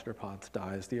Ambassador pods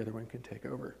dies, the other one can take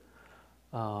over.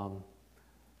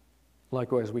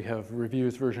 Likewise, we have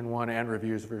reviews version 1 and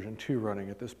reviews version 2 running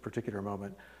at this particular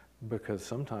moment, because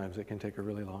sometimes it can take a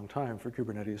really long time for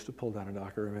Kubernetes to pull down a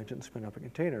Docker image and spin up a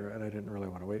container, and I didn't really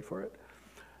want to wait for it.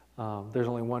 There's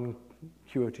only one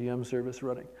QOTM service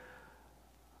running.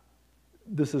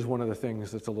 This is one of the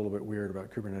things that's a little bit weird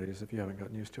about Kubernetes if you haven't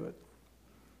gotten used to it.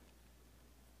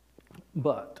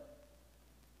 But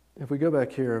if we go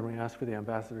back here and we ask for the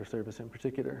Ambassador service in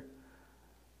particular,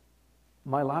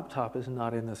 my laptop is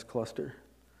not in this cluster.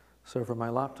 So from my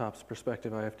laptop's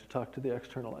perspective, I have to talk to the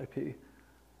external IP.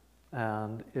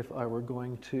 And if I were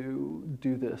going to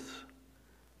do this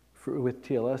with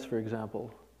TLS, for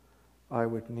example, I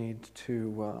would need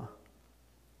to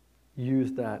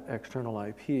use that external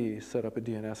IP, set up a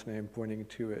DNS name pointing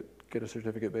to it, get a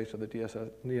certificate based on the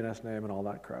DNS name and all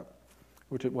that crap,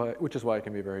 which is why it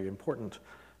can be very important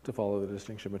to follow the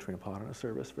distinction between a pod and a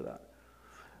service for that.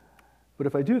 But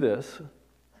if I do this,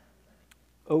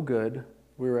 oh good,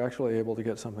 we were actually able to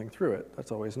get something through it.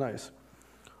 That's always nice.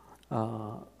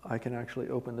 I can actually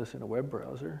open this in a web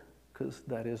browser, because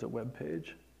that is a web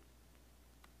page.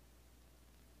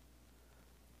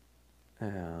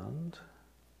 And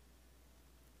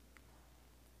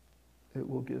it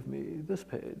will give me this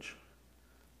page.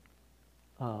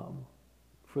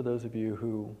 For those of you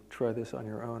who try this on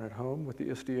your own at home with the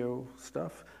Istio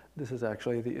stuff, this is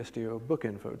actually the Istio book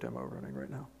info demo running right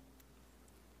now.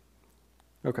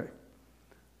 Okay.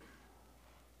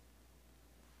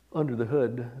 Under the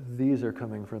hood, these are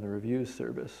coming from the reviews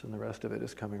service, and the rest of it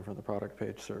is coming from the product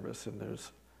page service, and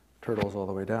there's turtles all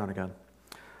the way down again.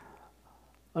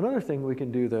 Another thing we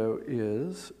can do, though,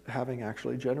 is, having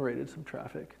actually generated some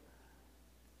traffic,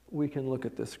 we can look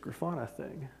at this Grafana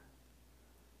thing,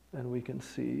 and we can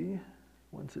see,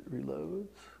 once it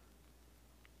reloads,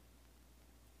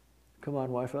 come on,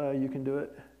 Wi-Fi, you can do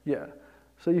it? Yeah.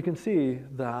 So you can see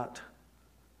that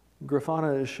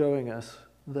Grafana is showing us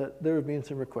that there have been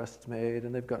some requests made,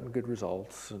 and they've gotten good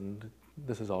results, and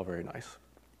this is all very nice.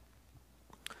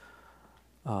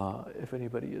 If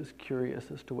anybody is curious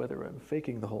as to whether I'm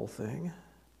faking the whole thing,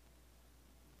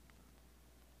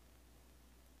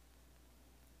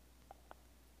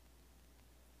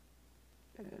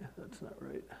 that's not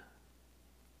right.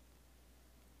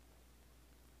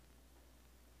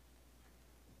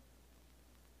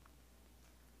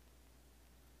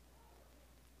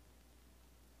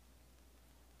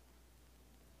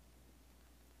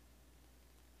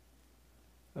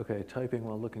 Okay, typing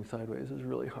while looking sideways is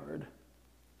really hard.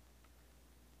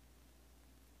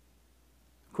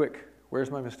 Quick,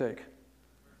 where's my mistake?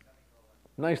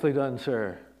 Nicely done,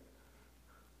 sir.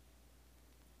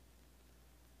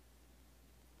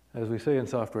 As we say in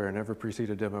software, never precede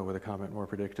a demo with a comment more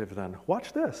predictive than,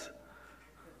 watch this.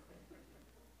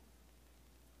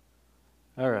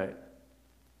 All right.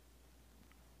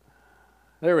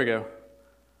 There we go.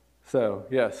 So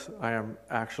yes, I am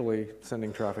actually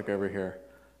sending traffic over here.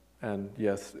 And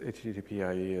yes,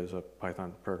 HTTP/IE is a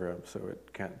Python program, so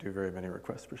it can't do very many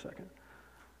requests per second.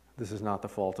 This is not the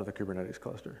fault of the Kubernetes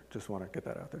cluster. Just want to get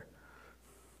that out there.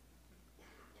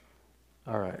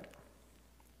 All right.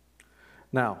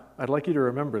 Now, I'd like you to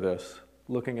remember this,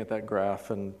 looking at that graph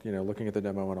and looking at the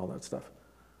demo and all that stuff.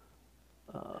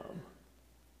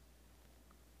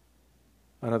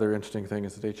 Another interesting thing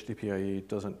is that HTTP/IE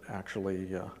doesn't actually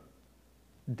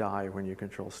die when you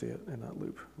Control-C it in that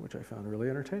loop, which I found really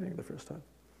entertaining the first time.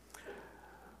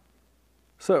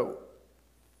 So,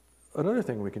 another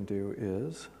thing we can do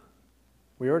is,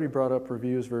 we already brought up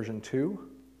reviews version 2.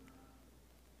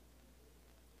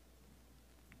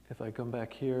 If I come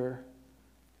back here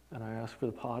and I ask for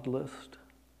the pod list,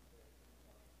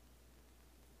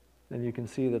 then you can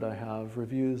see that I have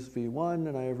reviews v1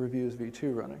 and I have reviews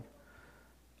v2 running.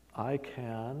 I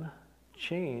can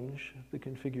change the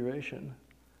configuration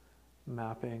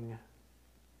mapping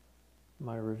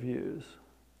my reviews.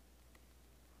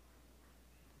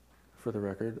 For the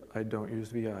record, I don't use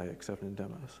VI except in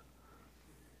demos.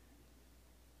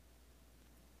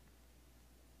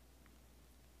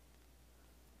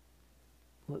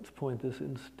 let's point this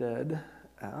instead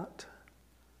at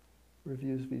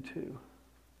reviews v2.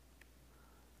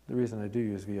 The reason I do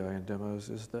use VI in demos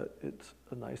is that it's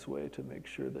a nice way to make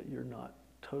sure that you're not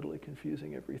totally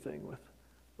confusing everything with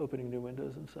opening new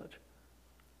windows and such.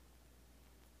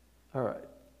 All right.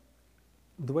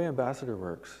 The way Ambassador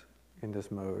works in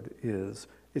this mode is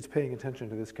it's paying attention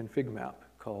to this config map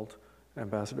called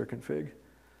Ambassador config.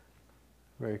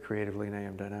 Very creatively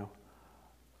named, I know.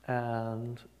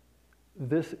 And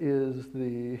this is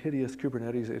the hideous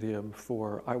Kubernetes idiom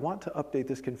for, I want to update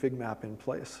this config map in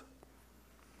place.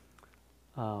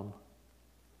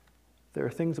 There are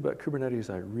things about Kubernetes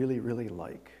I really, really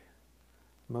like.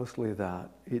 Mostly that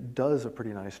it does a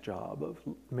pretty nice job of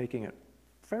making it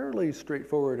fairly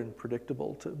straightforward and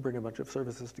predictable to bring a bunch of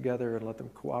services together and let them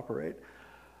cooperate.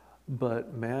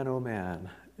 But man, oh man,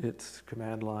 its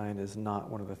command line is not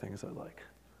one of the things I like.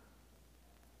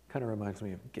 Kind of reminds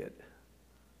me of Git.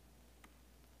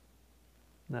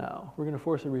 Now, we're going to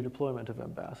force a redeployment of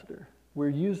Ambassador. We're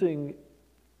using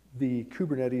the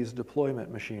Kubernetes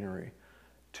deployment machinery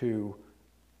to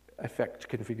affect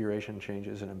configuration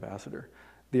changes in Ambassador.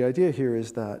 The idea here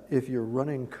is that if you're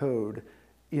running code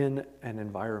in an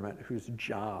environment whose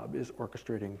job is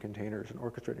orchestrating containers and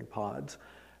orchestrating pods,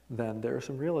 then there are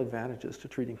some real advantages to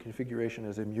treating configuration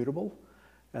as immutable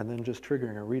and then just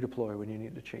triggering a redeploy when you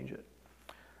need to change it.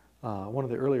 One of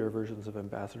the earlier versions of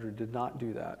Ambassador did not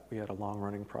do that. We had a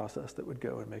long-running process that would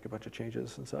go and make a bunch of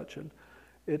changes and such, and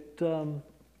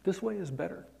this way is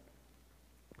better.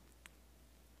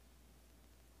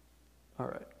 All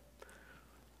right.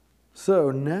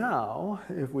 So now,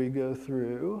 if we go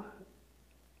through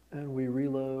and we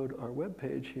reload our web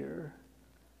page here,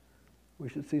 we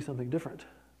should see something different.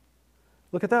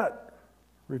 Look at that.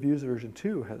 Reviews version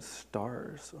 2 has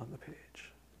stars on the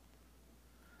page.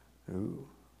 Ooh.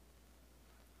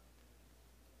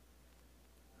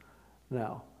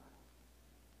 Now,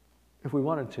 if we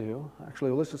wanted to,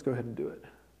 actually, let's just go ahead and do it.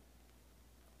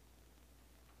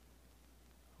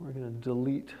 We're going to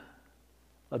delete.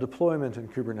 A deployment in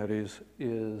Kubernetes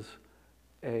is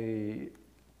a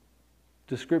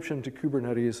description to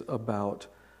Kubernetes about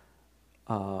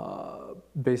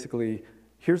basically,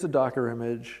 here's a Docker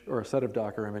image or a set of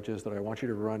Docker images that I want you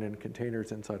to run in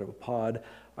containers inside of a pod.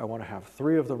 I want to have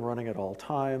 3 of them running at all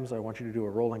times. I want you to do a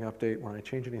rolling update when I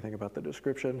change anything about the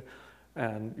description.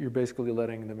 And you're basically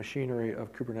letting the machinery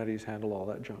of Kubernetes handle all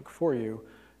that junk for you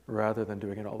rather than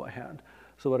doing it all by hand.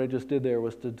 So what I just did there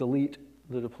was to delete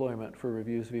the deployment for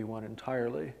reviews v1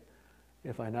 entirely.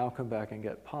 If I now come back and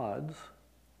get pods,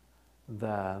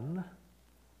 then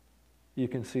you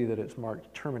can see that it's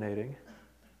marked terminating.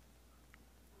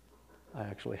 I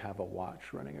actually have a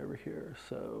watch running over here,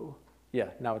 so yeah,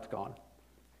 now it's gone.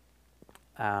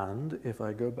 And if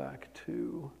I go back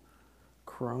to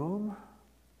Chrome,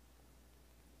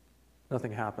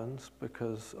 nothing happens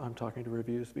because I'm talking to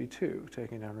reviews v2.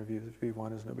 Taking down reviews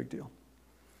v1 is no big deal.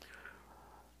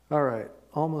 All right,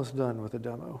 almost done with the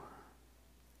demo.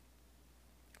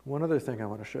 One other thing I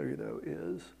want to show you, though,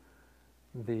 is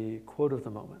the quote of the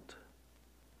moment.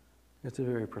 It's a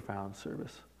very profound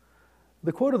service.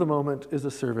 The quote of the moment is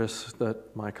a service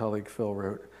that my colleague Phil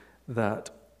wrote that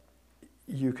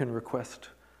you can request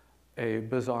a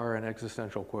bizarre and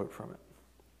existential quote from it.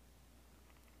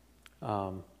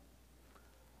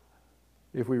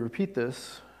 If we repeat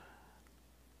this,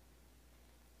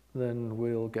 then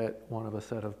we'll get one of a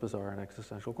set of bizarre and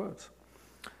existential quotes.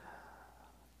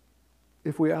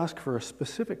 If we ask for a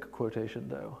specific quotation,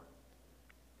 though,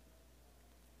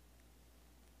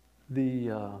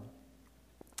 you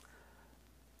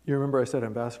remember I said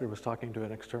Ambassador was talking to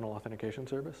an external authentication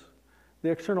service? The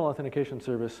external authentication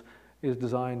service is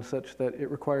designed such that it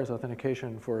requires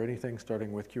authentication for anything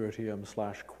starting with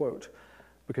QOTM/quote,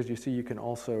 because you see you can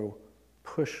also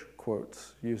push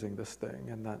quotes using this thing,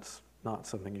 and that's not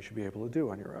something you should be able to do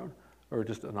on your own, or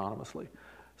just anonymously.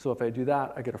 So if I do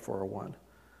that, I get a 401.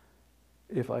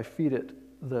 If I feed it,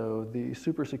 though, the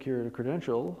super secure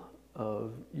credential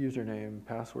of username,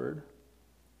 password,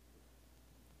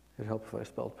 it'd help if I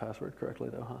spelled password correctly,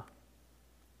 though, huh?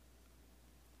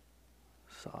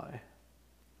 Sigh.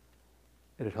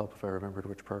 It'd help if I remembered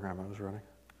which program I was running.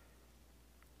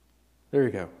 There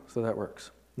you go, so that works.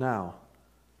 Now,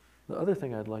 the other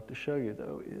thing I'd like to show you,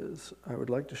 though, is I would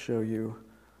like to show you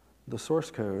the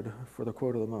source code for the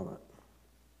quote of the moment.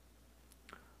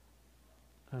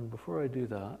 And before I do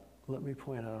that, let me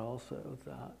point out also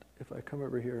that if I come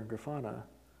over here in Grafana,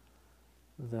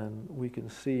 then we can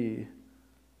see,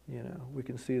 we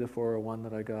can see the 401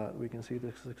 that I got, we can see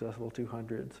the successful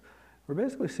 200s, we're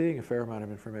basically seeing a fair amount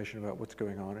of information about what's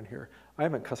going on in here. I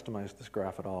haven't customized this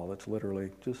graph at all. It's literally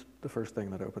just the first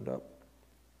thing that opened up.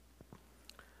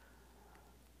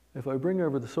 If I bring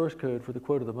over the source code for the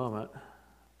quote of the moment,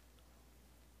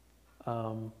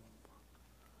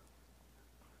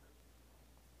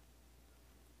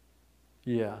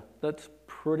 yeah, that's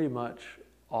pretty much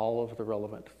all of the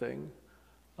relevant thing.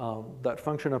 That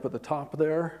function up at the top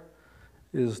there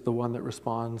is the one that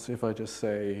responds if I just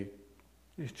say,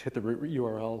 hit the root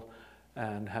URL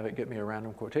and have it get me a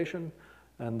random quotation.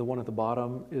 And the one at the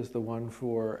bottom is the one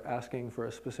for asking for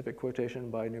a specific quotation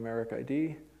by numeric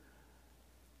ID.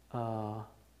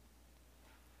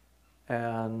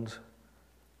 And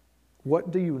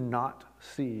what do you not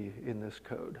see in this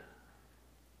code?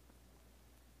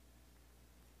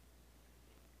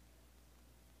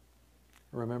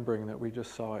 Remembering that we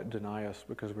just saw it deny us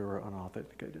because we were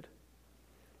unauthenticated.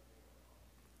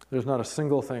 There's not a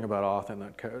single thing about auth in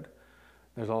that code.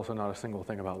 There's also not a single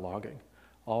thing about logging.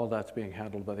 All of that's being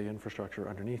handled by the infrastructure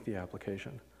underneath the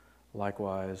application.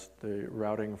 Likewise, the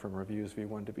routing from reviews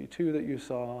v1 to v2 that you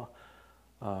saw,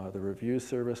 the reviews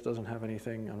service doesn't have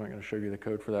anything. I'm not going to show you the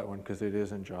code for that one because it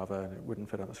is in Java and it wouldn't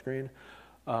fit on the screen.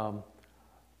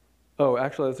 Oh,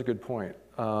 actually, that's a good point.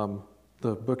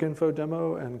 The book info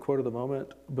demo and quote of the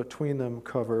moment, between them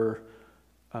cover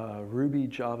Ruby,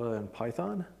 Java, and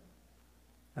Python.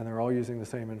 And they're all using the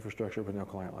same infrastructure with no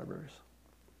client libraries.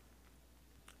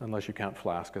 Unless you count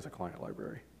Flask as a client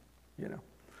library, you know.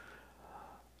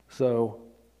 So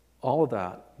all of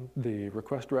that, the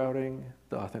request routing,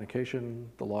 the authentication,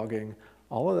 the logging,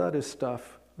 all of that is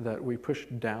stuff that we push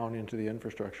down into the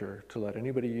infrastructure to let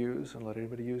anybody use and let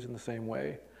anybody use in the same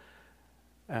way.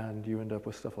 And you end up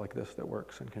with stuff like this that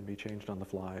works and can be changed on the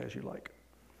fly as you like.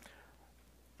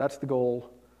 That's the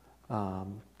goal.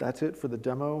 That's it for the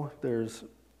demo. There's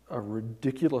a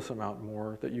ridiculous amount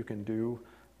more that you can do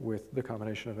with the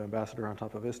combination of Ambassador on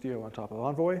top of Istio on top of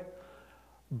Envoy.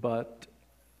 But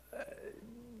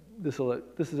this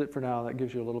is it for now. That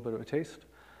gives you a little bit of a taste.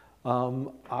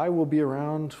 I will be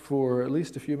around for at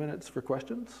least a few minutes for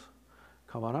questions.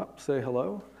 Come on up, say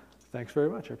hello. Thanks very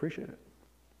much. I appreciate it.